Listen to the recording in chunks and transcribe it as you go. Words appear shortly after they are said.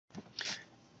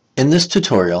In this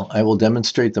tutorial, I will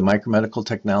demonstrate the micromedical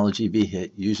technology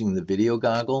VHIT using the video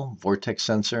goggle, vortex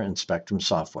sensor, and spectrum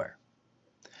software.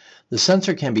 The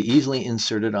sensor can be easily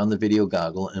inserted on the video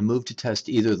goggle and moved to test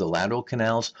either the lateral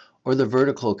canals or the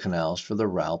vertical canals for the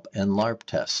RALP and LARP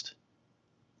test.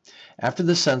 After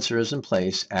the sensor is in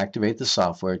place, activate the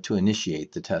software to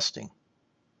initiate the testing.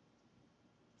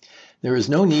 There is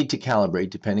no need to calibrate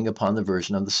depending upon the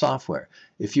version of the software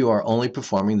if you are only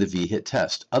performing the VHIT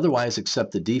test. Otherwise,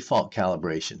 accept the default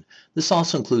calibration. This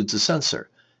also includes the sensor.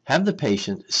 Have the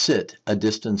patient sit a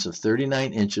distance of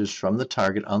 39 inches from the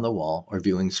target on the wall or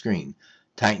viewing screen.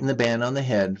 Tighten the band on the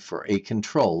head for a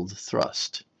controlled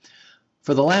thrust.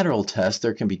 For the lateral test,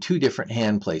 there can be two different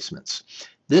hand placements.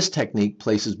 This technique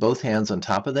places both hands on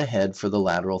top of the head for the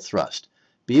lateral thrust.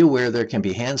 Be aware there can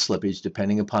be hand slippage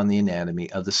depending upon the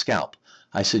anatomy of the scalp.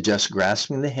 I suggest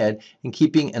grasping the head and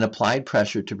keeping an applied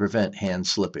pressure to prevent hand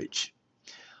slippage.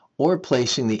 Or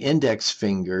placing the index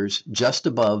fingers just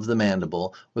above the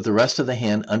mandible with the rest of the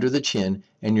hand under the chin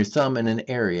and your thumb in an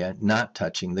area not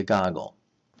touching the goggle.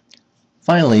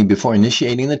 Finally, before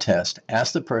initiating the test,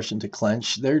 ask the person to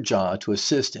clench their jaw to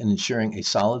assist in ensuring a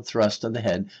solid thrust of the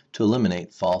head to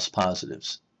eliminate false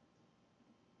positives.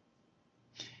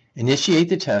 Initiate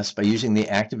the test by using the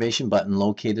activation button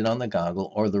located on the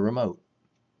goggle or the remote.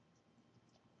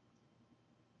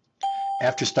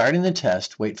 After starting the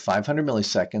test, wait 500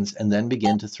 milliseconds and then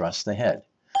begin to thrust the head.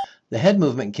 The head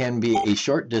movement can be a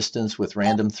short distance with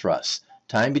random thrusts.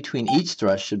 Time between each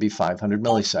thrust should be 500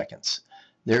 milliseconds.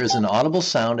 There is an audible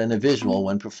sound and a visual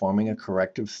when performing a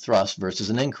corrective thrust versus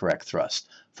an incorrect thrust.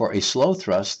 For a slow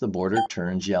thrust, the border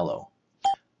turns yellow.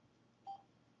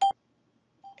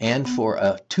 And for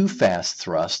a too fast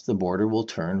thrust, the border will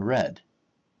turn red.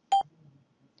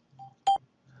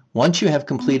 Once you have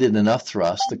completed enough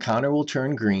thrusts, the counter will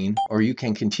turn green, or you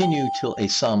can continue till a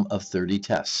sum of 30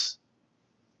 tests.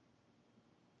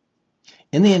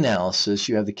 In the analysis,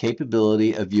 you have the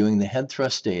capability of viewing the head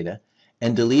thrust data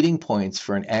and deleting points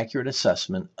for an accurate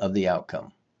assessment of the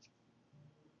outcome.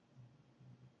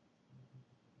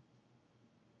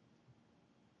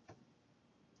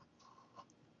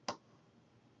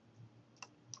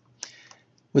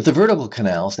 With the vertical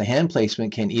canals, the hand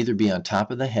placement can either be on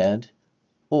top of the head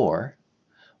or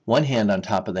one hand on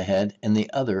top of the head and the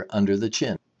other under the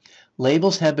chin.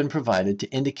 Labels have been provided to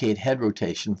indicate head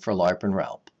rotation for LARP and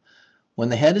RALP. When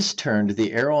the head is turned,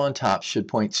 the arrow on top should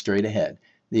point straight ahead.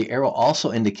 The arrow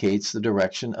also indicates the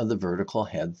direction of the vertical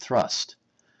head thrust.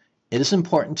 It is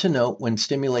important to note when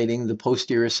stimulating the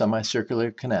posterior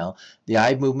semicircular canal, the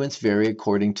eye movements vary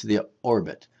according to the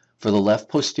orbit. For the left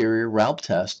posterior RALP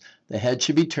test, the head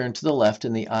should be turned to the left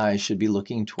and the eyes should be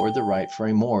looking toward the right for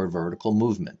a more vertical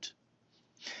movement.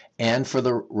 And for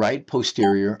the right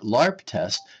posterior LARP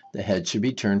test, the head should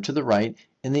be turned to the right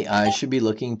and the eyes should be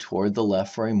looking toward the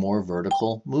left for a more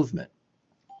vertical movement.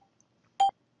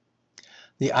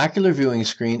 The ocular viewing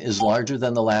screen is larger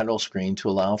than the lateral screen to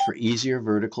allow for easier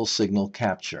vertical signal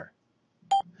capture.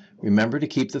 Remember to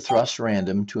keep the thrust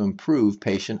random to improve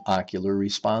patient ocular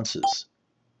responses.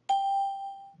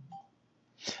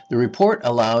 The report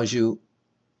allows you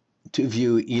to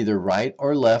view either right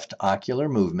or left ocular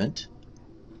movement,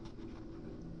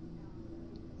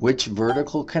 which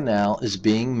vertical canal is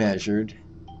being measured,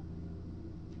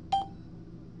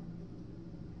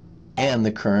 and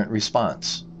the current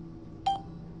response.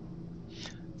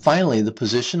 Finally, the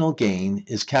positional gain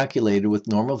is calculated with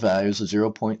normal values of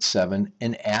 0.7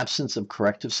 in absence of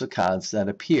corrective saccades that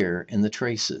appear in the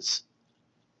traces.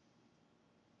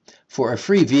 For a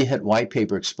free VHIT white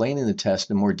paper explaining the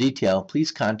test in more detail, please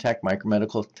contact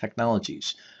Micromedical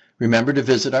Technologies. Remember to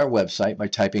visit our website by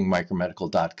typing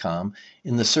micromedical.com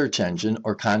in the search engine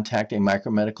or contact a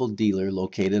micromedical dealer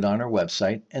located on our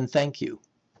website, and thank you.